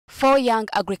Four young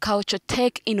agriculture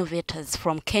tech innovators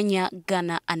from Kenya,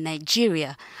 Ghana and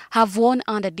Nigeria have won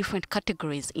under different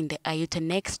categories in the Ayuta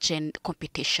Next Gen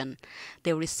competition.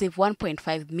 They will receive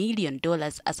 $1.5 million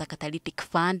as a catalytic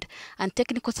fund and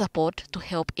technical support to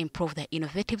help improve their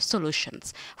innovative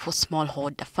solutions for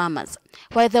smallholder farmers.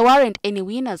 While there weren't any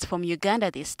winners from Uganda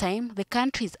this time, the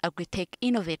country's agri-tech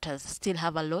innovators still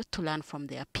have a lot to learn from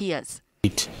their peers.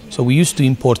 So we used to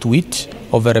import wheat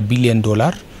over $1 billion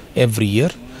every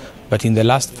year. But in the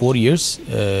last 4 years,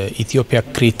 Ethiopia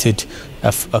created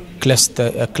a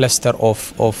cluster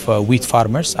of wheat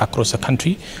farmers across the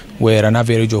country, where an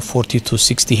average of 40 to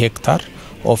 60 hectares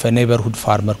of a neighborhood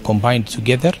farmer combined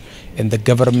together, and the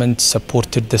government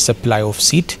supported the supply of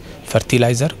seed,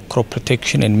 fertilizer, crop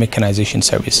protection and mechanization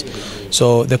service.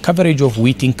 So the coverage of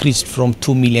wheat increased from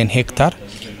 2 million hectares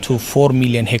to 4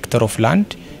 million hectares of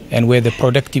land, and where the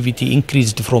productivity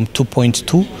increased from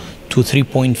 2.2 to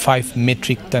 3.5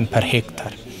 metric ton per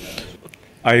hectare.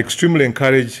 I extremely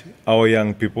encourage our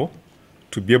young people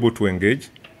to be able to engage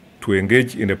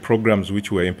in the programs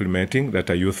which we're implementing that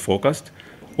are youth-focused,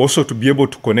 also to be able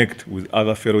to connect with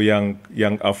other fellow young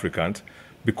Africans,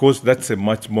 because that's a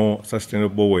much more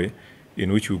sustainable way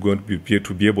in which we're going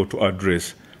to be able to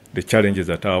address the challenges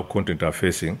that our continent are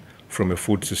facing from a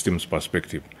food systems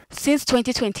perspective. Since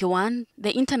 2021,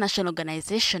 the international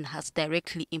organization has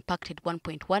directly impacted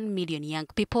 1.1 million young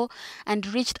people and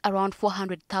reached around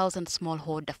 400,000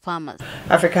 smallholder farmers.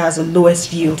 Africa has the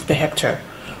lowest yield per hectare.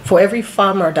 For every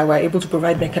farmer that we're able to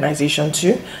provide mechanization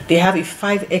to, they have a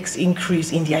 5x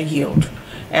increase in their yield.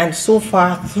 And so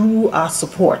far, through our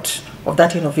support of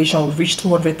that innovation, we've reached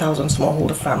 200,000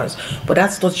 smallholder farmers. But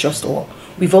that's not just all.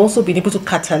 We've also been able to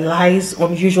catalyze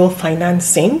unusual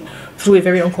financing through a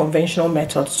very unconventional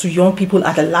method to young people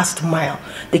at the last mile.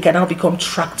 They can now become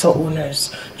tractor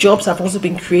owners. Jobs have also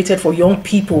been created for young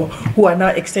people who are now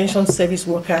extension service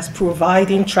workers,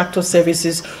 providing tractor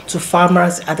services to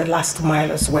farmers at the last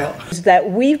mile as well.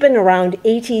 That we've been around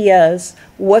 80 years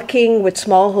working with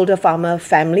smallholder farmer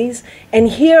families, and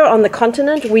here on the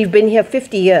continent, we've been here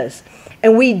 50 years.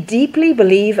 And we deeply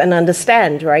believe and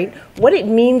understand, right, what it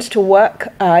means to work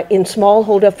in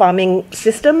smallholder farming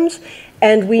systems.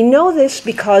 And we know this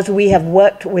because we have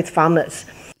worked with farmers.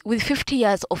 With 50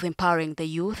 years of empowering the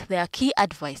youth, their key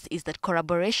advice is that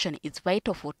collaboration is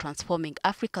vital for transforming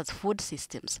Africa's food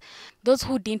systems. Those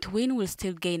who didn't win will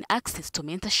still gain access to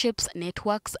mentorships,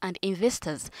 networks, and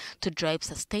investors to drive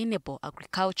sustainable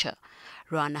agriculture.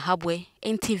 Ronah Nahabwe,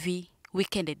 NTV,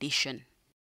 Weekend Edition.